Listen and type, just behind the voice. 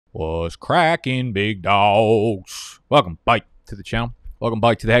What's cracking, big dogs? Welcome back to the channel. Welcome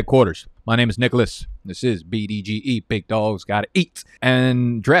back to the headquarters. My name is Nicholas. This is BDGE, Big Dogs Gotta Eat.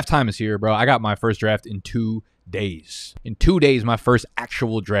 And draft time is here, bro. I got my first draft in 2 days. In 2 days, my first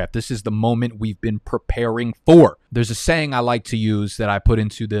actual draft. This is the moment we've been preparing for. There's a saying I like to use that I put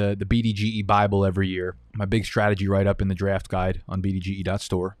into the BDGE Bible every year. My big strategy right up in the draft guide on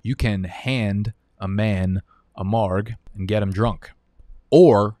bdge.store. You can hand a man a marg and get him drunk.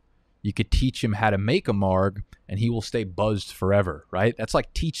 Or you could teach him how to make a marg and he will stay buzzed forever, right? That's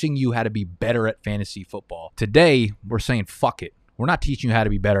like teaching you how to be better at fantasy football. Today, we're saying fuck it. We're not teaching you how to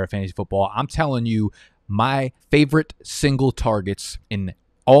be better at fantasy football. I'm telling you my favorite single targets in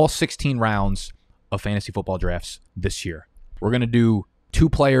all 16 rounds of fantasy football drafts this year. We're going to do 2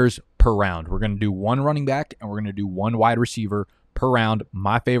 players per round. We're going to do 1 running back and we're going to do 1 wide receiver per round.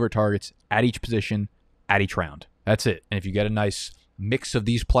 My favorite targets at each position, at each round. That's it. And if you get a nice mix of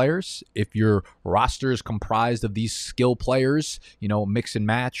these players, if your roster is comprised of these skill players, you know, mix and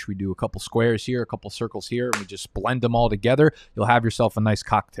match, we do a couple squares here, a couple circles here, and we just blend them all together, you'll have yourself a nice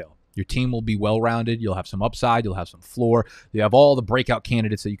cocktail. Your team will be well-rounded. You'll have some upside. You'll have some floor. You have all the breakout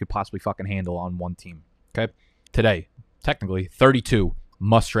candidates that you could possibly fucking handle on one team. Okay? Today, technically, 32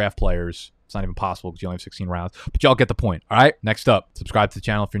 must-draft players. It's not even possible because you only have 16 rounds. But y'all get the point. All right? Next up, subscribe to the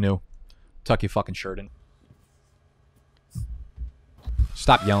channel if you're new. Tuck your fucking shirt in.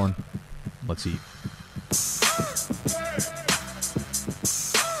 Stop yelling. Let's eat.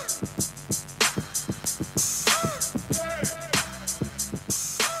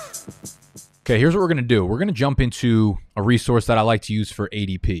 Okay, here's what we're going to do. We're going to jump into a resource that I like to use for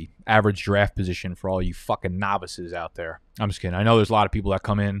ADP, average draft position, for all you fucking novices out there. I'm just kidding. I know there's a lot of people that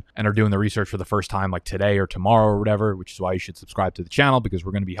come in and are doing the research for the first time, like today or tomorrow or whatever, which is why you should subscribe to the channel, because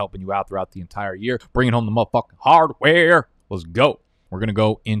we're going to be helping you out throughout the entire year, bringing home the motherfucking hardware. Let's go. We're going to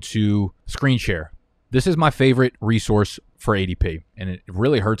go into screen share. This is my favorite resource for ADP, and it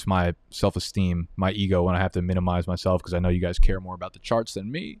really hurts my self-esteem, my ego, when I have to minimize myself because I know you guys care more about the charts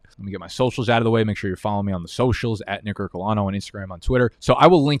than me. Let me get my socials out of the way. Make sure you're following me on the socials, at Nick Ercolano on Instagram, on Twitter. So I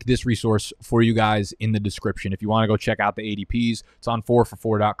will link this resource for you guys in the description. If you want to go check out the ADPs, it's on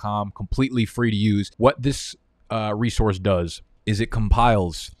 4for4.com, completely free to use. What this resource does is it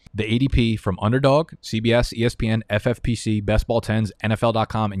compiles the ADP from Underdog, CBS, ESPN, FFPC, Best Ball 10s,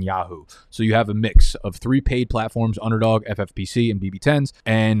 NFL.com, and Yahoo. So you have a mix of 3 paid platforms, Underdog, FFPC, and BB10s,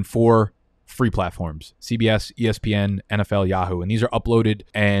 and 4 free platforms, CBS, ESPN, NFL, Yahoo. And these are uploaded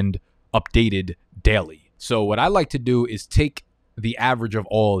and updated daily. So what I like to do is take the average of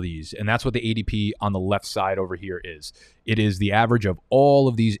all of these, and that's what the ADP on the left side over here is. It is the average of all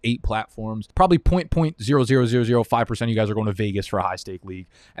of these 8 platforms. Probably 0.00005% of you guys are going to Vegas for a high-stake league,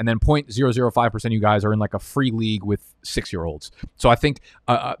 and then 0.005% of you guys are in like a free league with 6-year-olds. So I think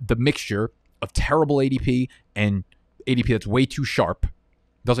the mixture of terrible ADP and ADP that's way too sharp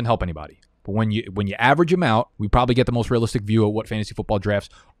doesn't help anybody. But when you average them out, we probably get the most realistic view of what fantasy football drafts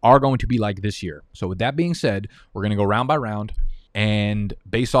are going to be like this year. So with that being said, we're going to go round by round. And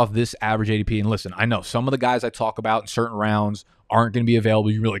based off this average ADP, and listen, I know some of the guys I talk about in certain rounds aren't going to be available.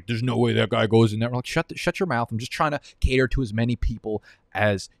 You're like, there's no way that guy goes in there. I'm like, shut your mouth. I'm just trying to cater to as many people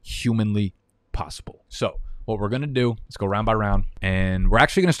as humanly possible. So what we're going to do is go round by round, and we're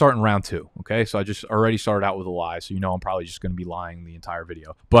actually going to start in round 2, okay? So I just already started out with a lie, so you know I'm probably just going to be lying the entire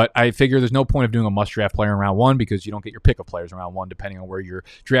video. But I figure there's no point of doing a must-draft player in round 1 because you don't get your pick of players in round 1 depending on where your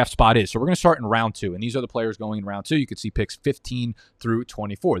draft spot is. So we're going to start in round 2, and these are the players going in round 2. You can see picks 15 through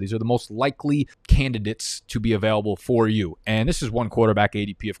 24. These are the most likely candidates to be available for you. And this is 1 quarterback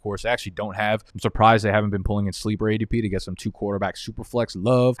ADP, of course. I actually don't have. I'm surprised they haven't been pulling in sleeper ADP to get some 2 quarterback superflex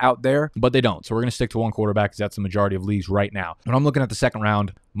love out there, but they don't. So we're going to stick to 1 quarterback because that's the majority of leagues right now. When I'm looking at the second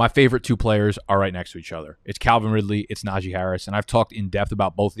round, my favorite 2 players are right next to each other. It's Calvin Ridley, it's Najee Harris, and I've talked in depth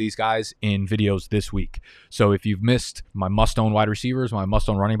about both of these guys in videos this week. So if you've missed my must-own wide receivers, my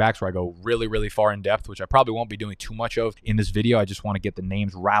must-own running backs, where I go really, really far in depth, which I probably won't be doing too much of in this video, I just want to get the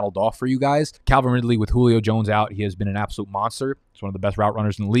names rattled off for you guys. Calvin Ridley, with Julio Jones out, he has been an absolute monster. He's one of the best route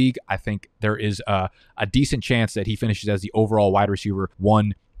runners in the league. I think there is a decent chance that he finishes as the overall wide receiver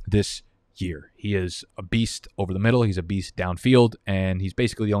 1 this year. He is a beast over the middle. He's a beast downfield, and he's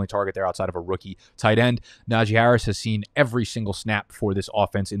basically the only target there outside of a rookie tight end. Najee Harris has seen every single snap for this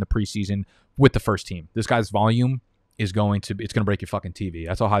offense in the preseason with the first team. This guy's volume is going to break your fucking TV.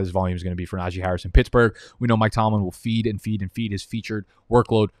 That's how high this volume is going to be for Najee Harris in Pittsburgh. We know Mike Tomlin will feed and feed and feed his featured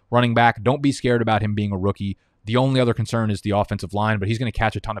workload running back. Don't be scared about him being a rookie. The only other concern is the offensive line, but he's going to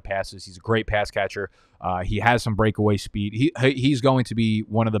catch a ton of passes. He's a great pass catcher. He has some breakaway speed. He's going to be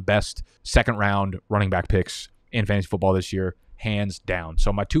one of the best second-round running back picks in fantasy football this year, hands down.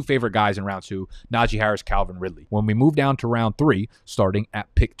 So my two favorite guys in round 2, Najee Harris, Calvin Ridley. When we move down to round 3, starting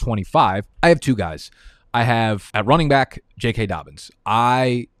at pick 25, I have two guys. I have at running back, J.K. Dobbins.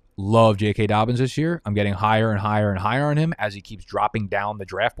 I love J.K. Dobbins this year. I'm getting higher and higher and higher on him as he keeps dropping down the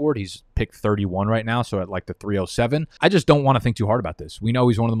draft board. He's pick 31 right now, so at like the 307. I just don't want to think too hard about this. We know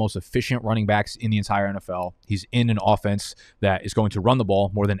he's one of the most efficient running backs in the entire NFL. He's in an offense that is going to run the ball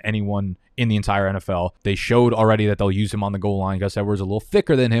more than anyone in the entire NFL. They showed already that they'll use him on the goal line. Gus Edwards is a little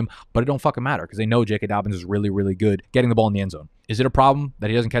thicker than him, but it don't fucking matter because they know J.K. Dobbins is really, really good getting the ball in the end zone. Is it a problem that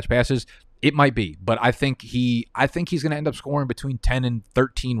he doesn't catch passes? It might be, but I think he's going to end up scoring between 10 and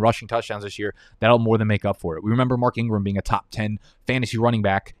 13 rushing touchdowns this year. That'll more than make up for it. We remember Mark Ingram being a top 10 fantasy running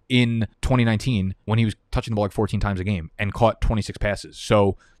back in 2019 when he was touching the ball like 14 times a game and caught 26 passes.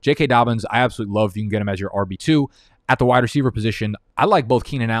 So J.K. Dobbins, I absolutely love. You can get him as your RB2. At the wide receiver position, I like both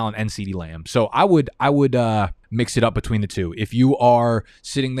Keenan Allen and CeeDee Lamb. So I would mix it up between the two. If you are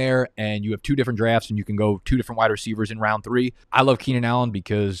sitting there and you have two different drafts and you can go two different wide receivers in round 3, I love Keenan Allen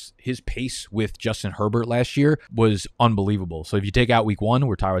because his pace with Justin Herbert last year was unbelievable. So if you take out week 1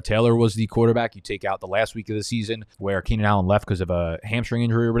 where Tyrod Taylor was the quarterback, you take out the last week of the season where Keenan Allen left because of a hamstring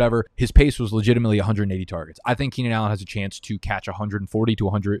injury or whatever, his pace was legitimately 180 targets. I think Keenan Allen has a chance to catch 140 to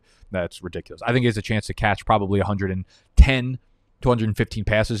 100. That's ridiculous. I think he has a chance to catch probably 110 to 115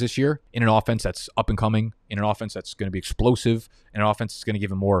 passes this year in an offense that's up and coming, in an offense that's going to be explosive, in an offense that's going to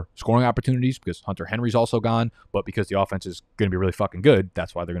give him more scoring opportunities because Hunter Henry's also gone, but because the offense is going to be really fucking good,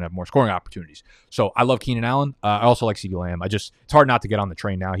 that's why they're going to have more scoring opportunities. So I love Keenan Allen. I also like CeeDee Lamb. It's hard not to get on the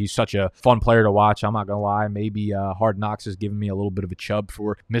train now. He's such a fun player to watch. I'm not going to lie. Maybe Hard Knocks has given me a little bit of a chub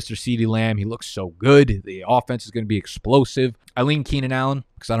for Mr. CeeDee Lamb. He looks so good. The offense is going to be explosive. I lean Keenan Allen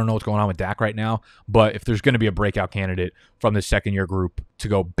because I don't know what's going on with Dak right now, but if there's going to be a breakout candidate from this second-year group to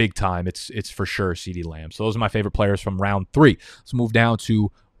go big time, it's for sure CeeDee Lamb. So those are my favorite players from round 3. Let's move down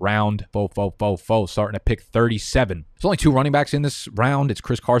to round starting at pick 37. There's only 2 running backs in this round. It's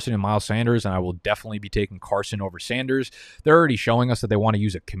Chris Carson and Miles Sanders, and I will definitely be taking Carson over Sanders. They're already showing us that they want to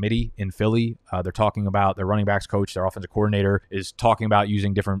use a committee in Philly. They're talking about their running backs coach, their offensive coordinator is talking about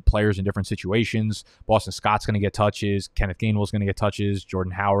using different players in different situations. Boston Scott's going to get touches. Kenneth Gainwell's going to get touches.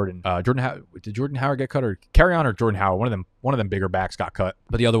 Jordan Howard and did Jordan Howard get cut or carry on or Jordan Howard? One of them bigger backs got cut,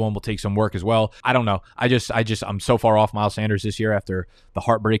 but the other one will take some work as well. I don't know. I'm so far off Miles Sanders this year after the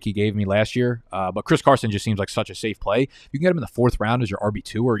heartbreak he gave me last year. But Chris Carson just seems like such a safe play. You can get him in the 4th round as your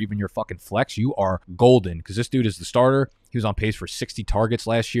RB2 or even your fucking flex. You are golden because this dude is the starter. He was on pace for 60 targets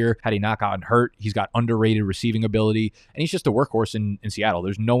last year. Had he not gotten hurt, he's got underrated receiving ability, and he's just a workhorse in Seattle.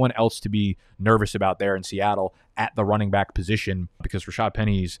 There's no one else to be nervous about there in Seattle at the running back position because Rashad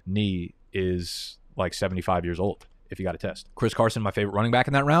Penny's knee is like 75 years old. If you got a test. Chris Carson, my favorite running back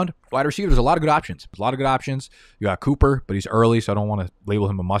in that round. Wide receiver, there's a lot of good options. You got Cooper, but he's early, so I don't want to label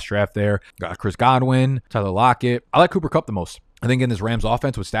him a must draft there. You got Chris Godwin, Tyler Lockett. I like Cooper Kupp the most. I think in this Rams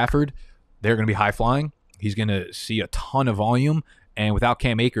offense with Stafford, they're going to be high flying. He's going to see a ton of volume. And without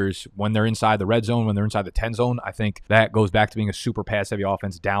Cam Akers, when they're inside the red zone, when they're inside the 10 zone, I think that goes back to being a super pass-heavy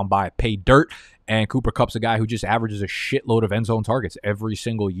offense down by pay dirt. And Cooper Kupp's a guy who just averages a shitload of end zone targets every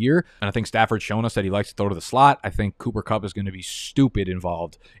single year. And I think Stafford's shown us that he likes to throw to the slot. I think Cooper Kupp is going to be stupid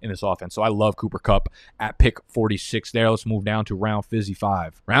involved in this offense. So I love Cooper Kupp at pick 46 there. Let's move down to round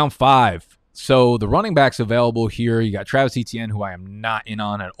 55. Round 5. So the running backs available here, you got Travis Etienne, who I am not in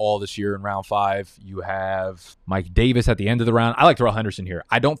on at all this year in round 5. You have Mike Davis at the end of the round. I like Darrell Henderson here.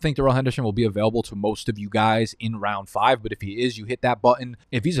 I don't think Darrell Henderson will be available to most of you guys in round 5, but if he is, you hit that button.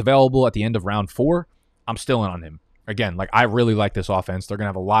 If he's available at the end of round 4, I'm still in on him. Again, I really like this offense. They're going to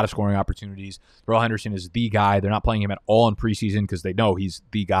have a lot of scoring opportunities. Darrell Henderson is the guy. They're not playing him at all in preseason because they know he's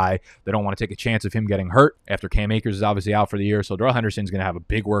the guy. They don't want to take a chance of him getting hurt after Cam Akers is obviously out for the year. So Darrell Henderson's going to have a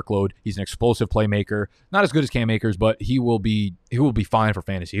big workload. He's an explosive playmaker. Not as good as Cam Akers, but he will be fine for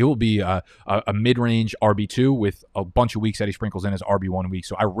fantasy. He will be a mid-range RB2 with a bunch of weeks that he sprinkles in as RB1 week.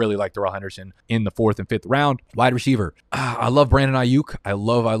 So I really like Darrell Henderson in the 4th and 5th round. Wide receiver. I love Brandon Ayuk. I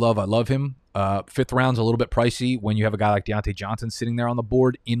love him. 5th round's a little bit pricey when you have a guy like Diontae Johnson sitting there on the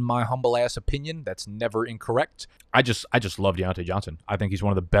board. In my humble ass opinion, that's never incorrect. I just love Diontae Johnson. I think he's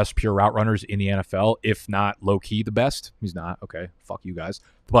one of the best pure route runners in the NFL, if not low-key the best. He's not. Okay, fuck you guys.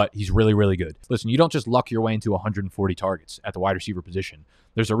 But he's really, really good. Listen, you don't just luck your way into 140 targets at the wide receiver position.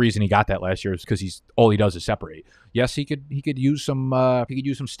 There's a reason he got that last year. It's because all he does is separate. Yes, he could use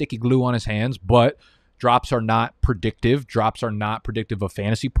some sticky glue on his hands, but Drops are not predictive. Drops are not predictive of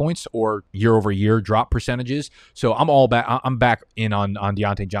fantasy points or year-over-year drop percentages. So I'm back in on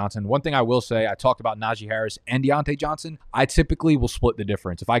Diontae Johnson. One thing I will say, I talked about Najee Harris and Diontae Johnson. I typically will split the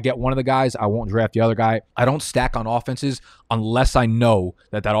difference. If I get one of the guys, I won't draft the other guy. I don't stack on offenses unless I know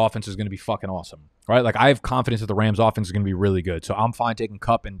that offense is going to be fucking awesome. Right? Like, I have confidence that the Rams offense is going to be really good. So I'm fine taking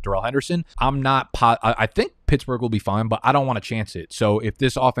Kupp and Darrell Henderson. I think Pittsburgh will be fine, but I don't want to chance it. So if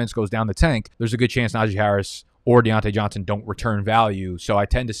this offense goes down the tank, there's a good chance Najee Harris or Diontae Johnson don't return value. So I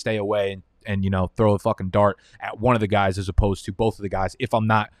tend to stay away and throw a fucking dart at one of the guys as opposed to both of the guys if I'm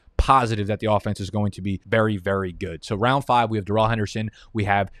not positive that the offense is going to be very, very good. So round 5, we have Darrell Henderson. We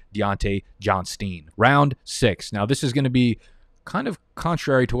have Diontae Johnson. Round 6. Now, this is going to be kind of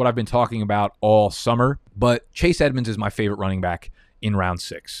contrary to what I've been talking about all summer, but Chase Edmonds is my favorite running back in round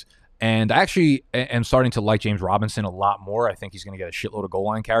 6. And I actually am starting to like James Robinson a lot more. I think he's going to get a shitload of goal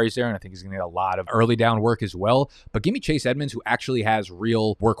line carries there, and I think he's going to get a lot of early down work as well. But give me Chase Edmonds, who actually has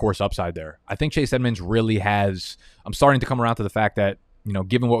real workhorse upside there. I think Chase Edmonds really has. I'm starting to come around to the fact that,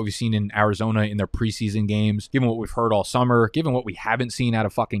 given what we've seen in Arizona in their preseason games, given what we've heard all summer, given what we haven't seen out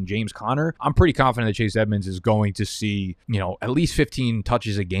of fucking James Conner, I'm pretty confident that Chase Edmonds is going to see, at least 15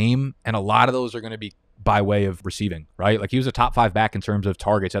 touches a game. And a lot of those are going to be by way of receiving, right? Like, he was a top 5 back in terms of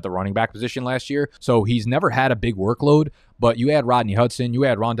targets at the running back position last year. So he's never had a big workload, but you add Rodney Hudson, you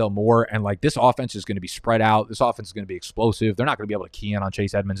add Rondell Moore, and like, this offense is going to be spread out. This offense is going to be explosive. They're not going to be able to key in on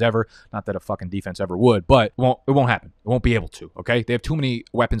Chase Edmonds ever. Not that a fucking defense ever would, but it won't happen. It won't be able to, okay? They have too many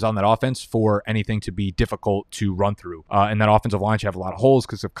weapons on that offense for anything to be difficult to run through. And that offensive line should have a lot of holes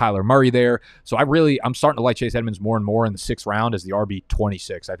because of Kyler Murray there. So I'm starting to like Chase Edmonds more and more in the 6th round as the RB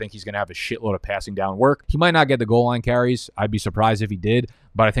 26. I think he's going to have a shitload of passing down work. He might not get the goal line carries. I'd be surprised if he did,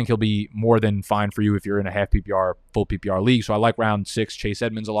 but I think he'll be more than fine for you if you're in a half PPR, full PPR league. So I like round 6 Chase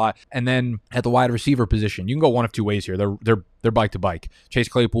Edmonds a lot. And then at the wide receiver position, you can go one of two ways here. They're bike to bike. Chase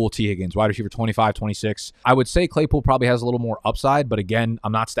Claypool, T. Higgins, wide receiver 25, 26. I would say Claypool probably has a little more upside, but again,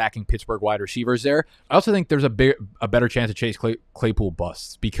 I'm not stacking Pittsburgh wide receivers there. I also think there's a better chance of Chase Claypool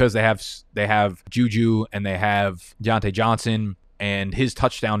busts because they have Juju and they have Diontae Johnson, and his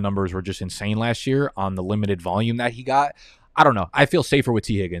touchdown numbers were just insane last year on the limited volume that he got. I don't know. I feel safer with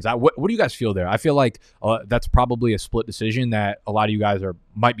T. Higgins. What do you guys feel there? I feel like that's probably a split decision that a lot of you guys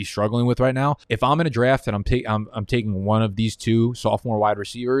might be struggling with right now. If I'm in a draft and I'm taking one of these two sophomore wide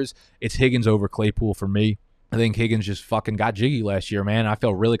receivers, it's Higgins over Claypool for me. I think Higgins just fucking got jiggy last year, man. I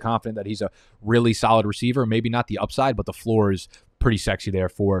feel really confident that he's a really solid receiver. Maybe not the upside, but the floor is pretty sexy there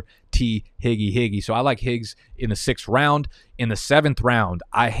for T. Higgy. So I like Higgs in the 6th round. In the 7th round,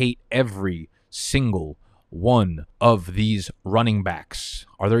 I hate every single one of these running backs.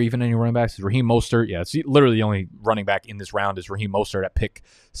 Are there even any running backs? Raheem Mostert. Yeah, it's literally the only running back in this round is Raheem Mostert at pick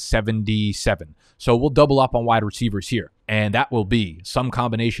 77. So we'll double up on wide receivers here. And that will be some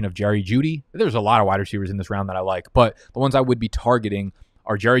combination of Jerry Jeudy. There's a lot of wide receivers in this round that I like, but the ones I would be targeting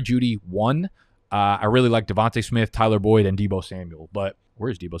are Jerry Jeudy, 1. I really like DeVonta Smith, Tyler Boyd, and Deebo Samuel. But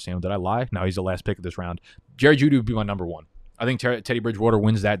where's Deebo Samuel? Did I lie? No, he's the last pick of this round. Jerry Jeudy would be my number 1. I think Teddy Bridgewater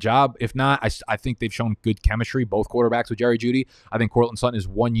wins that job. If not, I think they've shown good chemistry, both quarterbacks with Jerry Jeudy. I think Courtland Sutton is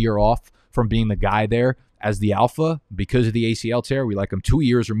 1 year off from being the guy there as the alpha because of the ACL tear. We like him 2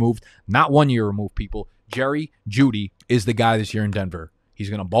 years removed, not 1 year removed, people. Jerry Jeudy is the guy this year in Denver. He's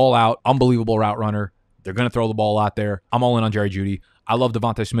going to ball out, unbelievable route runner. They're going to throw the ball out there. I'm all in on Jerry Jeudy. I love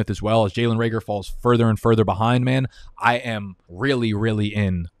DeVonta Smith as well. As Jalen Reagor falls further and further behind, man, I am really, really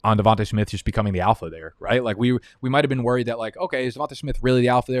in on DeVonta Smith just becoming the alpha there, right? Like we might have been worried that like, okay, is DeVonta Smith really the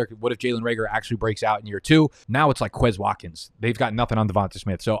alpha there? What if Jalen Reagor actually breaks out in year 2? Now it's like Quez Watkins. They've got nothing on DeVonta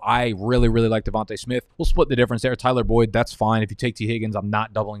Smith. So I really, really like DeVonta Smith. We'll split the difference there. Tyler Boyd, that's fine. If you take T. Higgins, I'm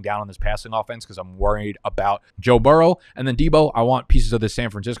not doubling down on this passing offense because I'm worried about Joe Burrow. And then Deebo, I want pieces of this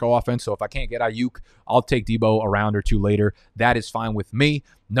San Francisco offense. So if I can't get Ayuk, I'll take Deebo a round or 2 later. That is fine with me.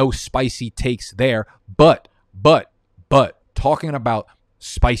 No spicy takes there. But talking about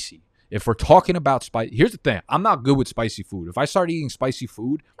spicy. If we're talking about spicy, here's the thing. I'm not good with spicy food. If I start eating spicy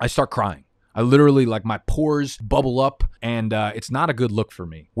food, I start crying. I literally, like, my pores bubble up, and it's not a good look for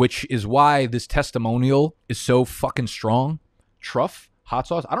me, which is why this testimonial is so fucking strong. Truff hot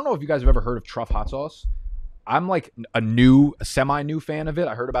sauce. I don't know if you guys have ever heard of Truff hot sauce. I'm like a semi-new fan of it.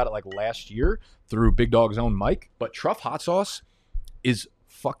 I heard about it like last year through Big Dog's own Mike, but Truff hot sauce is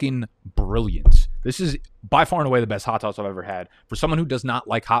fucking brilliant. This is by far and away the best hot sauce I've ever had. For someone who does not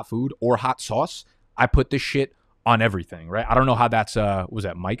like hot food or hot sauce, I put this shit on everything, right? I don't know how that's, was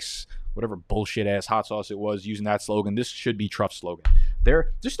that Mike's? Whatever bullshit ass hot sauce it was using that slogan. This should be Truff's slogan.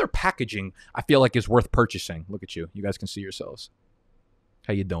 Their packaging, I feel like, is worth purchasing. Look at you. You guys can see yourselves.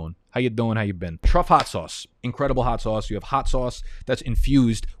 How you doing? How you doing? How you been? Truff hot sauce. Incredible hot sauce. You have hot sauce that's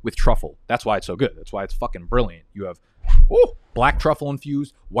infused with truffle. That's why it's so good. That's why it's fucking brilliant. You have black truffle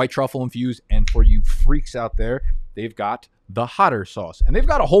infused, white truffle infused, and for you freaks out there, they've got the hotter sauce. And they've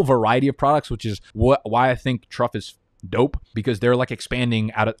got a whole variety of products, which is why I think Truff is dope, because they're like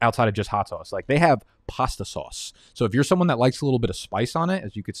expanding outside of just hot sauce. Like they have pasta sauce. So if you're someone that likes a little bit of spice on it,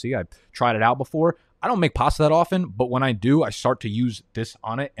 as you can see, I've tried it out before. I don't make pasta that often, but when I do, I start to use this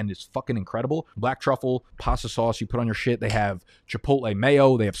on it, and it's fucking incredible. Black truffle, pasta sauce you put on your shit. They have chipotle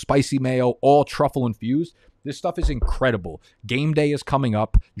mayo. They have spicy mayo, all truffle infused. This stuff is incredible. Game day is coming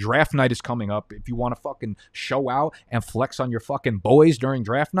up. Draft night is coming up. If you want to fucking show out and flex on your fucking boys during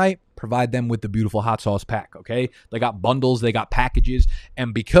draft night, provide them with the beautiful hot sauce pack, okay? They got bundles. They got packages.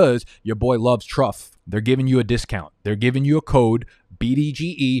 And because your boy loves Truff, they're giving you a discount. They're giving you a code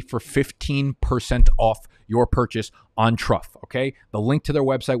BDGE for 15% off your purchase on Truff, okay? The link to their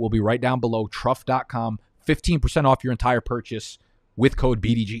website will be right down below, truff.com. 15% off your entire purchase with code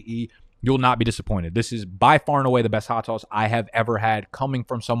BDGE. You'll not be disappointed. This is by far and away the best hot sauce I have ever had, coming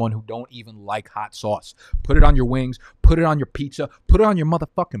from someone who don't even like hot sauce. Put it on your wings, put it on your pizza, put it on your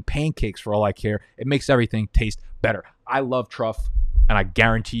motherfucking pancakes for all I care. It makes everything taste better. I love Truff, and I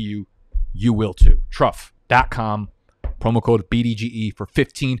guarantee you, you will too. Truff.com, promo code BDGE for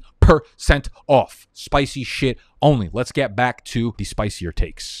 15% off. Spicy shit only. Let's get back to the spicier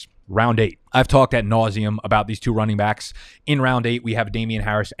takes. Round 8. I've talked ad nauseum about these two running backs. In round 8, we have Damian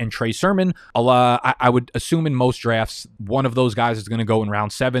Harris and Trey Sermon. I would assume in most drafts, one of those guys is going to go in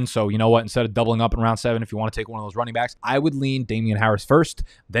round 7. So you know what? Instead of doubling up in round 7, if you want to take one of those running backs, I would lean Damian Harris first,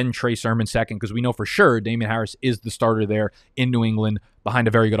 then Trey Sermon second, because we know for sure Damian Harris is the starter there in New England behind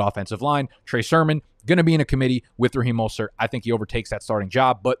a very good offensive line. Trey Sermon going to be in a committee with Raheem Mostert. I think he overtakes that starting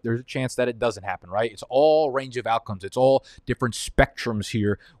job, but there's a chance that it doesn't happen, right? It's all range of outcomes. It's all different spectrums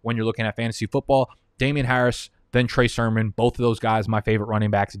here when you're looking at fantasy football. Damian Harris, then Trey Sermon, both of those guys, my favorite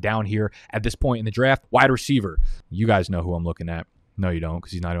running backs down here at this point in the draft. Wide receiver, you guys know who I'm looking at. No, you don't,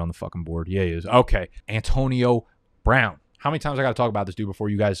 because he's not even on the fucking board. Yeah, he is. Okay, Antonio Brown. How many times I got to talk about this dude before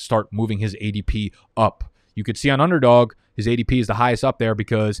you guys start moving his ADP up? You could see on Underdog, his ADP is the highest up there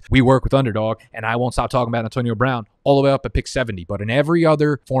because we work with Underdog, and I won't stop talking about Antonio Brown all the way up at pick 70. But in every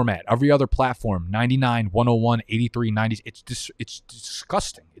other format, every other platform, 99, 101, 83, 90, it's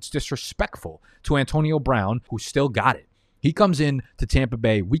disgusting. It's disrespectful to Antonio Brown, who still got it. He comes in to Tampa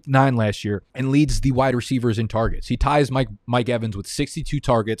Bay week 9 last year and leads the wide receivers in targets. He ties Mike Evans with 62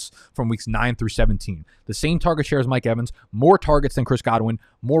 targets from weeks 9 through 17. The same target share as Mike Evans, more targets than Chris Godwin,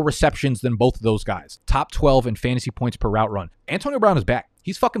 more receptions than both of those guys. Top 12 in fantasy points per route run. Antonio Brown is back.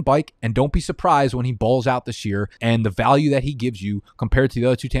 He's fucking bike, and don't be surprised when he balls out this year, and the value that he gives you compared to the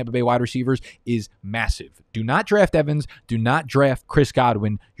other two Tampa Bay wide receivers is massive. Do not draft Evans. Do not draft Chris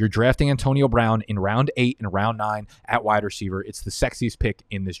Godwin. You're drafting Antonio Brown in round 8 and round 9 at wide receiver. It's the sexiest pick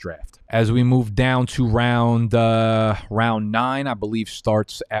in this draft. As we move down to round 9, I believe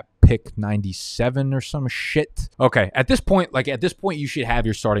starts at pick 97 or some shit. Okay, at this point, you should have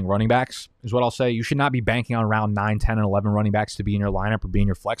your starting running backs, is what I'll say. You should not be banking on round 9, 10, and 11 running backs to be in your lineup or be in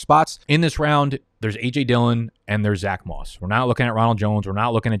your flex spots. In this round, there's A.J. Dillon and there's Zach Moss. We're not looking at Ronald Jones. We're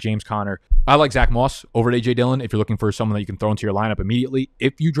not looking at James Conner. I like Zach Moss over at A.J. Dillon if you're looking for someone that you can throw into your lineup immediately.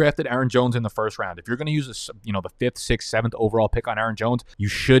 If you drafted Aaron the first round, if you're going to use the 5th, 6th, 7th overall pick on Aaron Jones, you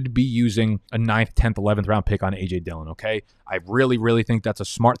should be using a 9th, 10th, 11th round pick on A.J. Dillon, okay? I really, really think that's a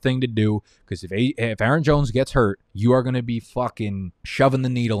smart thing to do, because if Aaron Jones gets hurt, you are going to be fucking shoving the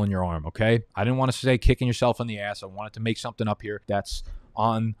needle in your arm, okay? I didn't want to say kicking yourself in the ass. I wanted to make something up here that's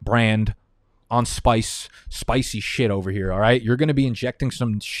on brand, on spicy shit over here, all right? You're going to be injecting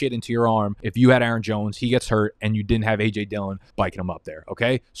some shit into your arm if you had Aaron Jones, he gets hurt, and you didn't have A.J. Dillon biking him up there,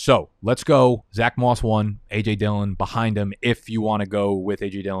 okay? So let's go. Zach Moss 1, A.J. Dillon behind him if you want to go with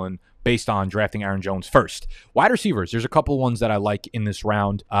A.J. Dillon based on drafting Aaron Jones first. Wide receivers, there's a couple ones that I like in this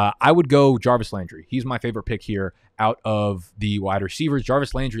round. I would go Jarvis Landry. He's my favorite pick here out of the wide receivers.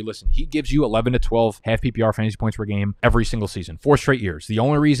 Jarvis Landry, listen, he gives you 11 to 12 half PPR fantasy points per game every single season, 4 straight years. The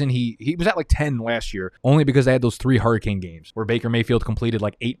only reason he was at like 10 last year, only because they had those 3 hurricane games where Baker Mayfield completed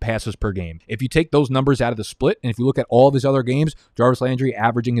like 8 passes per game. If you take those numbers out of the split, and if you look at all of his other games, Jarvis Landry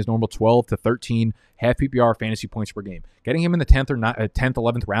averaging his normal 12 to 13 half PPR fantasy points per game. Getting him in the 10th or 10th,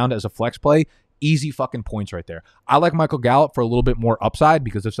 11th round as a flex play Easy fucking points right there. I like Michael Gallup for a little bit more upside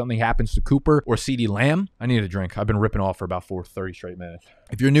because if something happens to Cooper or CeeDee Lamb, I need a drink. I've been ripping off for about 30 straight minutes.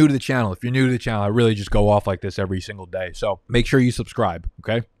 If you're new to the channel, I really just go off like this every single day. So make sure you subscribe,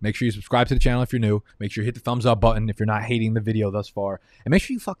 okay? Make sure you subscribe to the channel if you're new. Make sure you hit the thumbs up button if you're not hating the video thus far. And make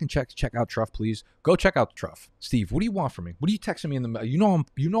sure you fucking check out Truff, please. Go check out Truff. Steve, what do you want from me? What are you texting me in the... You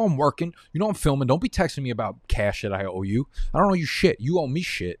know I'm working. You know I'm filming. Don't be texting me about cash that I owe you. I don't owe you shit. You owe me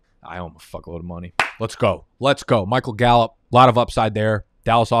shit. I owe him a fuckload of money. Let's go. Michael Gallup, a lot of upside there.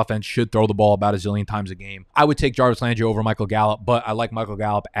 Dallas offense should throw the ball about a zillion times a game. I would take Jarvis Landry over Michael Gallup, but I like Michael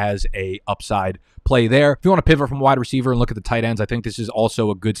Gallup as a upside play there. If you want to pivot from wide receiver and look at the tight ends, I think this is also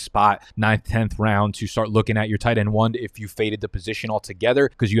a good spot, 9th, 10th round, to start looking at your tight end one if you faded the position altogether,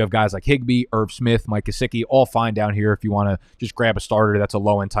 because you have guys like Higbee, Irv Smith, Mike Gesicki, all fine down here if you want to just grab a starter. That's a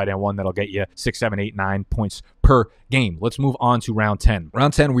low-end tight end one that'll get you 6, 7, 8, 9 points per game. Let's move on to round 10.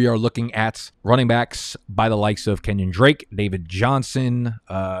 Round 10, we are looking at running backs by the likes of Kenyon Drake, David Johnson,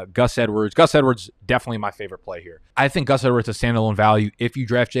 Gus Edwards. Gus Edwards, definitely my favorite play here. I think Gus Edwards is a standalone value if you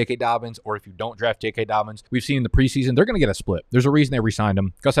draft J.K. Dobbins or if you don't draft J.K. Dobbins. We've seen in the preseason, they're going to get a split. There's a reason they re-signed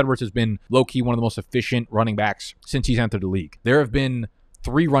him. Gus Edwards has been low-key one of the most efficient running backs since he's entered the league. There have been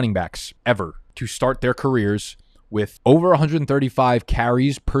 3 running backs ever to start their careers with over 135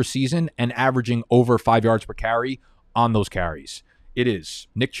 carries per season and averaging over 5 yards per carry on those carries. It is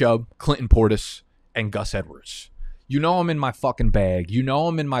Nick Chubb, Clinton Portis, and Gus Edwards. You know I'm in my fucking bag. You know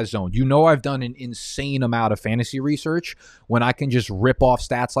I'm in my zone. You know I've done an insane amount of fantasy research when I can just rip off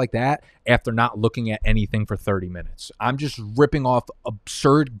stats like that after not looking at anything for 30 minutes. I'm just ripping off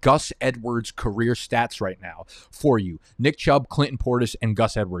absurd Gus Edwards career stats right now for you. Nick Chubb, Clinton Portis, and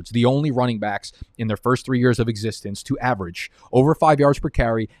Gus Edwards, the only running backs in their first 3 years of existence to average over 5 yards per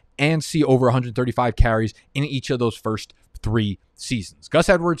carry and see over 135 carries in each of those first 3 seasons. Gus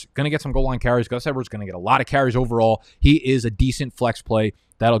Edwards going to get some goal line carries. Gus Edwards going to get a lot of carries overall. He is a decent flex play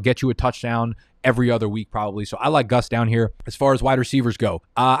that'll get you a touchdown every other week probably. So I like Gus down here. As far as wide receivers go,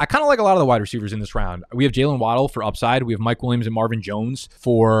 I kind of like a lot of the wide receivers in this round. We have Jaylen Waddle for upside. We have Mike Williams and Marvin Jones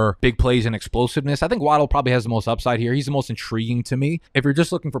for big plays and explosiveness. I think Waddle probably has the most upside here. He's the most intriguing to me. If you're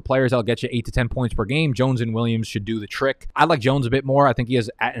just looking for players that'll get you 8 to 10 points per game, Jones and Williams should do the trick. I like Jones a bit more. I think he has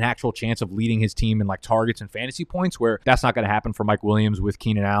an actual chance of leading his team in like targets and fantasy points, where that's not going to happen for Mike Williams with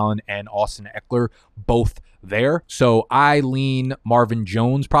Keenan Allen and Austin Eckler both there. So I lean Marvin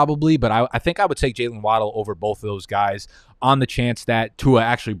Jones probably, but I think I would take Jaylen Waddle over both of those guys on the chance that Tua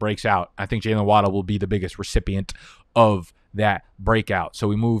actually breaks out. I think Jaylen Waddle will be the biggest recipient of that breakout. So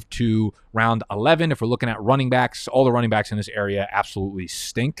we move to round 11. If we're looking at running backs, all the running backs in this area absolutely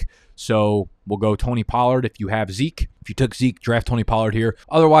stink. So we'll go Tony Pollard if you have Zeke. If you took Zeke, draft Tony Pollard here.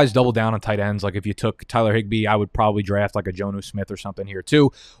 Otherwise, double down on tight ends. Like if you took Tyler Higbee, I would probably draft like a Jonnu Smith or something here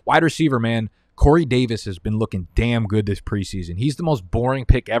too. Wide receiver, man. Corey Davis has been looking damn good this preseason. He's the most boring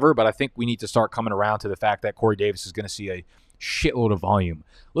pick ever, but I think we need to start coming around to the fact that Corey Davis is going to see a shitload of volume.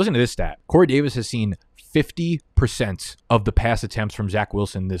 Listen to this stat. Corey Davis has seen 50% of the pass attempts from Zach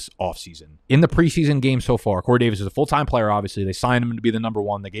Wilson this offseason. In the preseason game so far, Corey Davis is a full-time player, obviously. They signed him to be the number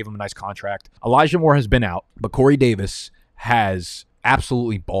 1. They gave him a nice contract. Elijar Moore has been out, but Corey Davis has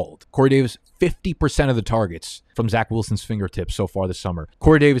absolutely balled. Corey Davis, 50% of the targets from Zach Wilson's fingertips so far this summer.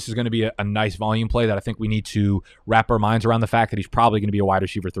 Corey Davis is going to be a nice volume play that I think we need to wrap our minds around the fact that he's probably going to be a wide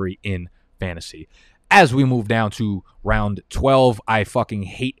receiver 3 in fantasy. As we move down to round 12, I fucking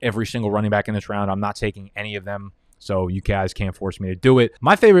hate every single running back in this round. I'm not taking any of them, so you guys can't force me to do it.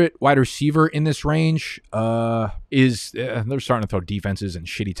 My favorite wide receiver in this range is they're starting to throw defenses and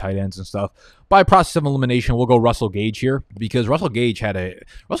shitty tight ends and stuff. By process of elimination, we'll go Russell Gage here because Russell Gage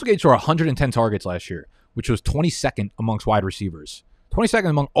saw 110 targets last year, which was 22nd amongst wide receivers. 22nd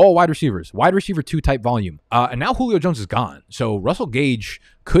among all wide receivers. Wide receiver 2 type volume. And now Julio Jones is gone. So Russell Gage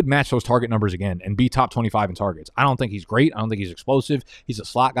could match those target numbers again and be top 25 in targets. I don't think he's great. I don't think he's explosive. He's a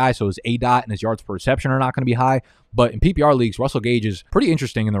slot guy, so his ADOT and his yards per reception are not going to be high. But in PPR leagues, Russell Gage is pretty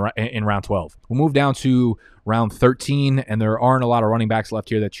interesting in round 12. We'll move down to round 13, and there aren't a lot of running backs left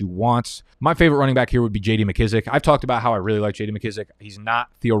here that you want. My favorite running back here would be J.D. McKissic. I've talked about how I really like J.D. McKissic. He's not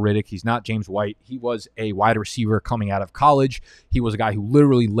Theo Riddick. He's not James White. He was a wide receiver coming out of college. He was a guy who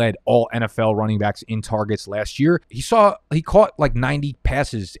literally led all NFL running backs in targets last year. He caught like 90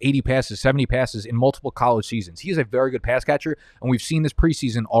 passes, 80 passes, 70 passes in multiple college seasons. He is a very good pass catcher, and we've seen this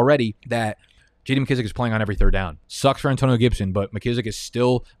preseason already that J.D. McKissic is playing on every third down. Sucks for Antonio Gibson, but McKissic is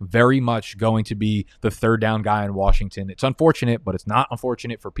still very much going to be the third down guy in Washington. It's unfortunate, but it's not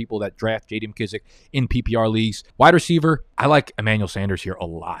unfortunate for people that draft J.D. McKissic in PPR leagues. Wide receiver, I like Emmanuel Sanders here a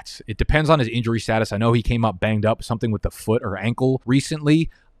lot. It depends on his injury status. I know he came up banged up, something with the foot or ankle recently.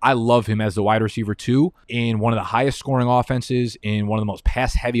 I love him as the wide receiver 2 in one of the highest scoring offenses, in one of the most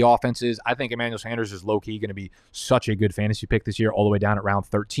pass-heavy offenses. I think Emmanuel Sanders is low-key going to be such a good fantasy pick this year, all the way down at round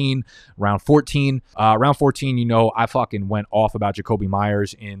 13, round 14. Round 14, you know, I fucking went off about Jakobi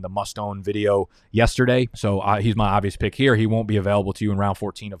Meyers in the must-own video yesterday, so he's my obvious pick here. He won't be available to you in round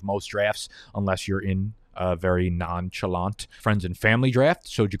 14 of most drafts unless you're in a very nonchalant friends and family draft.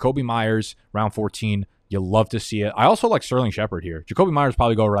 So Jakobi Meyers, round 14, you love to see it. I also like Sterling Shepard here. Jakobi Meyers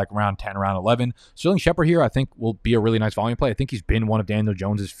probably go like around 10, around 11. Sterling Shepard here, I think, will be a really nice volume play. I think he's been one of Daniel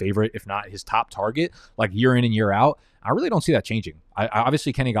Jones's favorite, if not his top target, like year in and year out. I really don't see that changing.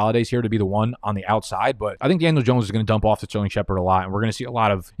 Obviously, Kenny Galladay's here to be the one on the outside, but I think Daniel Jones is going to dump off to Sterling Shepard a lot, and we're going to see a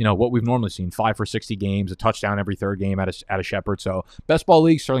lot of, you know, what we've normally seen, 5 for 60 games, a touchdown every third game out of Shepard. So best ball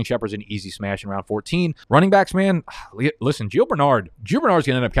league, Sterling Shepard's an easy smash in round 14. Running backs, man, listen, Gio Bernard's going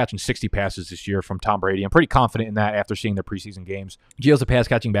to end up catching 60 passes this year from Tom Brady. I'm pretty confident in that after seeing their preseason games. Gio's a pass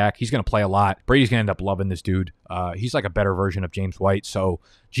catching back. He's going to play a lot. Brady's going to end up loving this dude. He's like a better version of James White. So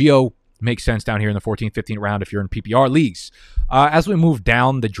Gio makes sense down here in the 14th, 15th round if you're in PPR leagues. As we move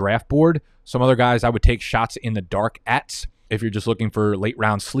down the draft board, some other guys I would take shots in the dark at. If you're just looking for late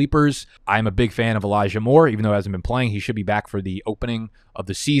round sleepers, I'm a big fan of Elijar Moore. Even though he hasn't been playing, he should be back for the opening of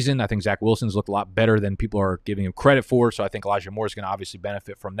the season. I think Zach Wilson's looked a lot better than people are giving him credit for, so I think Elijar Moore is going to obviously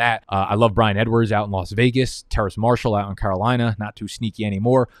benefit from that. I love Bryan Edwards out in Las Vegas, Terrace Marshall out in Carolina, not too sneaky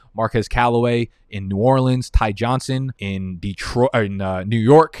anymore. Marquez Callaway in New Orleans, Ty Johnson in Detroit, New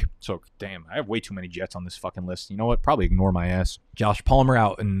York. So, damn, I have way too many Jets on this fucking list. You know what? Probably ignore my ass. Josh Palmer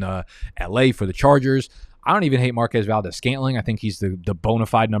out in LA for the Chargers. I don't even hate Marquez Valdes-Scantling. I think he's the bona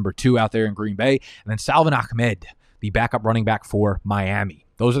fide number 2 out there in Green Bay. And then Salvon Ahmed, the backup running back for Miami.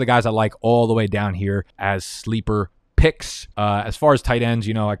 Those are the guys I like all the way down here as sleeper picks. As far as tight ends,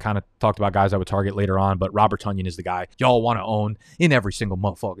 you know, I kind of talked about guys I would target later on, but Robert Tonyan is the guy y'all want to own in every single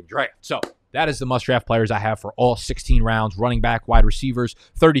motherfucking draft. So that is the must-draft players I have for all 16 rounds, running back, wide receivers,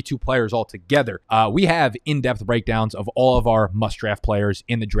 32 players altogether. We have in-depth breakdowns of all of our must-draft players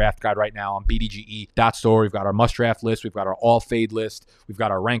in the draft guide right now on bdge.store. We've got our must-draft list. We've got our all-fade list. We've got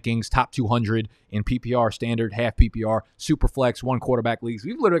our rankings, top 200 in PPR, standard, half PPR, super flex, one quarterback leagues.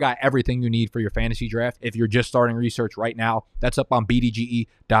 We've literally got everything you need for your fantasy draft. If you're just starting research right now, that's up on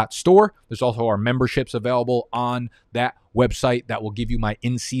bdge.store. There's also our memberships available on that website that will give you my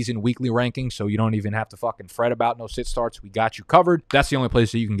in-season weekly rankings, so you don't even have to fucking fret about no sit starts. We got you covered. That's the only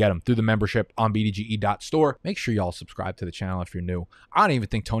place that you can get them, through the membership on bdge.store. Make sure y'all subscribe to the channel if you're new. I don't even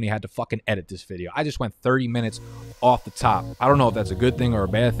think Tony had to fucking edit this video. I just went 30 minutes off the top. I don't know if that's a good thing or a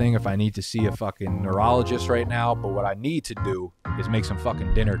bad thing, if I need to see a fucking neurologist right now, but what I need to do is make some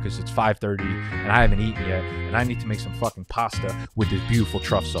fucking dinner because it's 5:30 and I haven't eaten yet, and I need to make some fucking pasta with this beautiful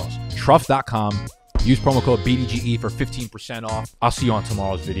truff sauce. Truff.com. Use promo code BDGE for 15% off. I'll see you on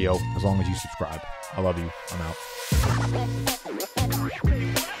tomorrow's video as long as you subscribe. I love you. I'm out.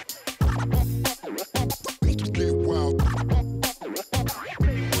 Get wild.